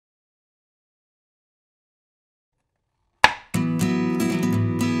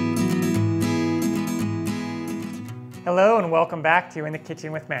Hello and welcome back to In the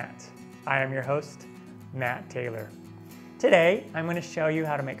Kitchen with Matt. I am your host, Matt Taylor. Today, I'm going to show you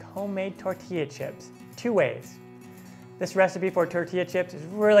how to make homemade tortilla chips, 2 ways. This recipe for tortilla chips is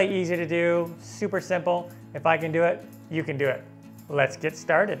really easy to do, super simple. If I can do it, you can do it. Let's get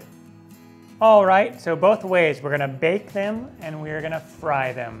started. All right, so both ways, we're going to bake them and we're going to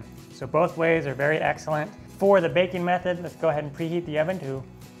fry them. So both ways are very excellent. For the baking method, let's go ahead and preheat the oven to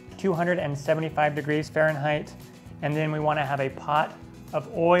 275 degrees Fahrenheit. And then we want to have a pot of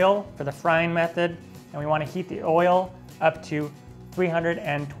oil for the frying method, and we want to heat the oil up to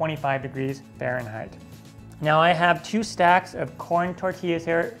 325 degrees Fahrenheit. Now I have 2 stacks of corn tortillas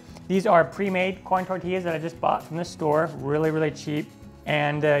here. These are pre-made corn tortillas that I just bought from the store, really cheap.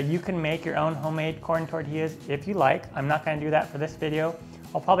 And you can make your own homemade corn tortillas if you like. I'm not going to do that for this video.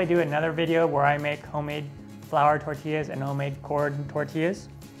 I'll probably do another video where I make homemade flour tortillas and homemade corn tortillas.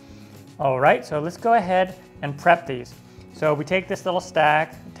 All right, so let's go ahead and prep these. So we take this little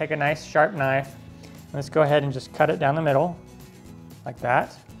stack, take a nice sharp knife, and let's go ahead and just cut it down the middle, like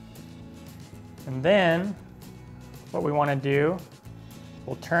that. And then what we want to do,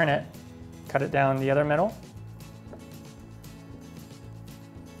 we'll turn it, cut it down the other middle.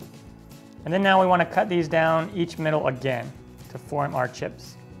 And then now we want to cut these down each middle again to form our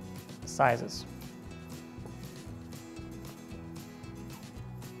chips sizes.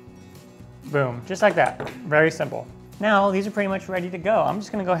 Boom, just like that, very simple. Now these are pretty much ready to go. I'm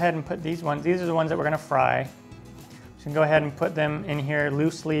just gonna go ahead and put these ones, these are the ones that we're gonna fry. Just gonna go ahead and put them in here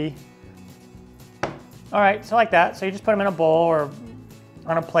loosely. All right, so like that. So you just put them in a bowl or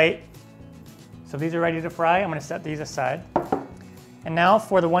on a plate. So these are ready to fry. I'm gonna set these aside. And now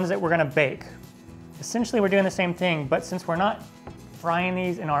for the ones that we're gonna bake. Essentially we're doing the same thing, but since we're not frying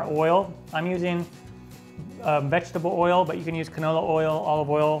these in our oil, I'm using vegetable oil, but you can use canola oil, olive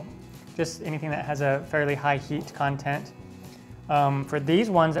oil, just anything that has a fairly high heat content. For these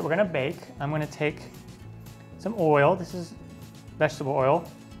ones that we're gonna bake, I'm gonna take some oil. This is vegetable oil.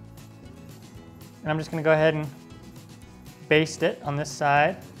 And I'm just gonna go ahead and baste it on this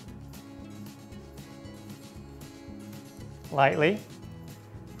side. Lightly.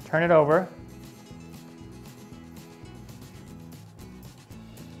 Turn it over.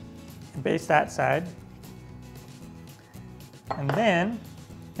 And baste that side. And then,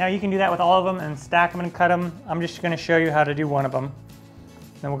 now you can do that with all of them and stack them and cut them. I'm just going to show you how to do one of them.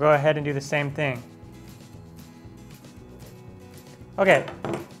 Then we'll go ahead and do the same thing. Okay,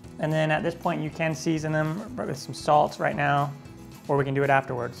 and then at this point you can season them with some salt right now, or we can do it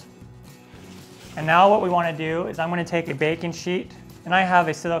afterwards. And now what we want to do is I'm going to take a baking sheet, and I have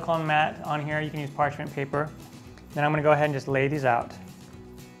a silicone mat on here. You can use parchment paper. Then I'm going to go ahead and just lay these out.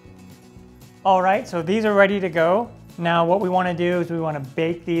 All right, so these are ready to go. Now what we want to do is we want to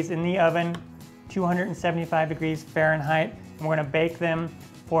bake these in the oven, 275 degrees Fahrenheit, and we're going to bake them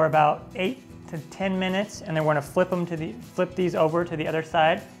for about 8 to 10 minutes, and then we're going to flip these over to the other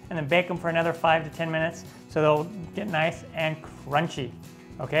side, and then bake them for another 5 to 10 minutes, so they'll get nice and crunchy.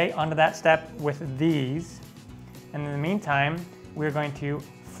 Okay, onto that step with these, and in the meantime, we're going to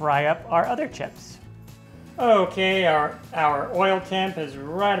fry up our other chips. Okay, our oil temp is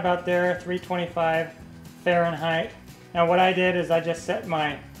right about there, 325 Fahrenheit. Now what I did is I just set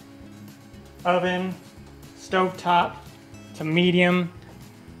my oven, stovetop to medium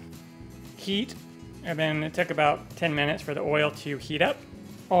heat, and then it took about 10 minutes for the oil to heat up.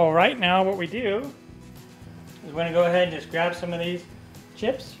 All right, now what we do is we're gonna go ahead and just grab some of these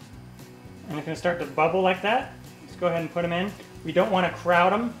chips, and it's gonna start to bubble like that. Let's go ahead and put them in. We don't wanna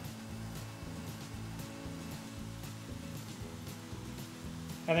crowd them.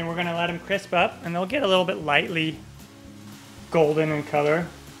 And then we're gonna let them crisp up, and they'll get a little bit lightly golden in color.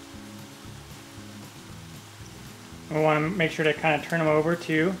 We want to make sure to kind of turn them over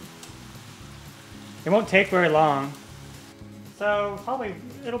too. It won't take very long. So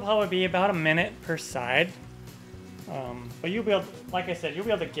it'll probably be about a minute per side. But you'll be able, like I said, you'll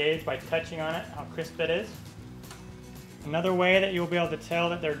be able to gauge by touching on it how crisp it is. Another way that you'll be able to tell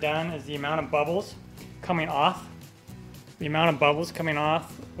that they're done is the amount of bubbles coming off. The amount of bubbles coming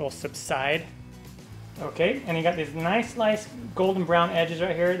off will subside. Okay, and you got these nice golden brown edges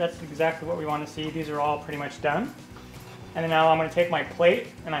right here. That's exactly what we want to see. These are all pretty much done. And then now I'm going to take my plate,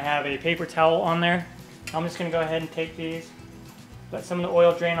 and I have a paper towel on there. I'm just going to go ahead and take these, let some of the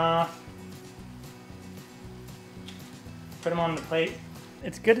oil drain off, put them on the plate.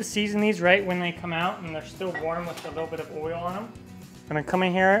 It's good to season these right when they come out and they're still warm with a little bit of oil on them. I'm going to come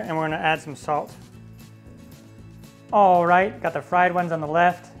in here and we're going to add some salt. All right, got the fried ones on the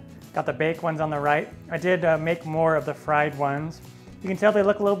left, got the baked ones on the right. I did make more of the fried ones. You can tell they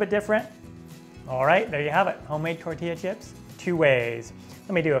look a little bit different. All right, there you have it. Homemade tortilla chips, 2 ways.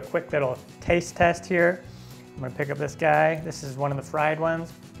 Let me do a quick little taste test here. I'm gonna pick up this guy. This is one of the fried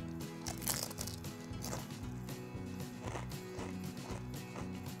ones.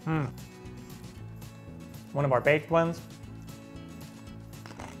 One of our baked ones.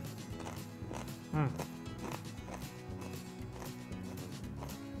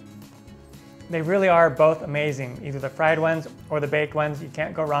 They really are both amazing, either the fried ones or the baked ones. You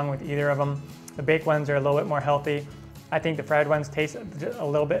can't go wrong with either of them. The baked ones are a little bit more healthy. I think the fried ones taste a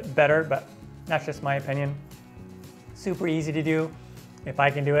little bit better, but that's just my opinion. Super easy to do. If I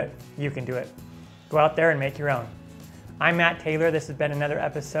can do it, you can do it. Go out there and make your own. I'm Matt Taylor. This has been another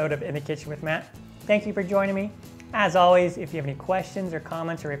episode of In the Kitchen with Matt. Thank you for joining me. As always, if you have any questions or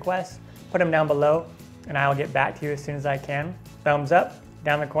comments or requests, put them down below and I will get back to you as soon as I can. Thumbs up,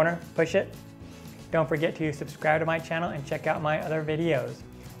 down the corner, push it. Don't forget to subscribe to my channel and check out my other videos.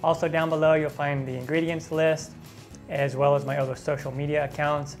 Also down below, you'll find the ingredients list, as well as my other social media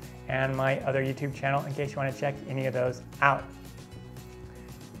accounts and my other YouTube channel in case you want to check any of those out.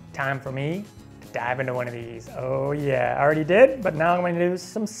 Time for me to dive into one of these. Oh yeah, I already did, but now I'm going to do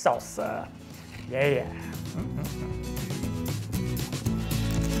some salsa. Yeah.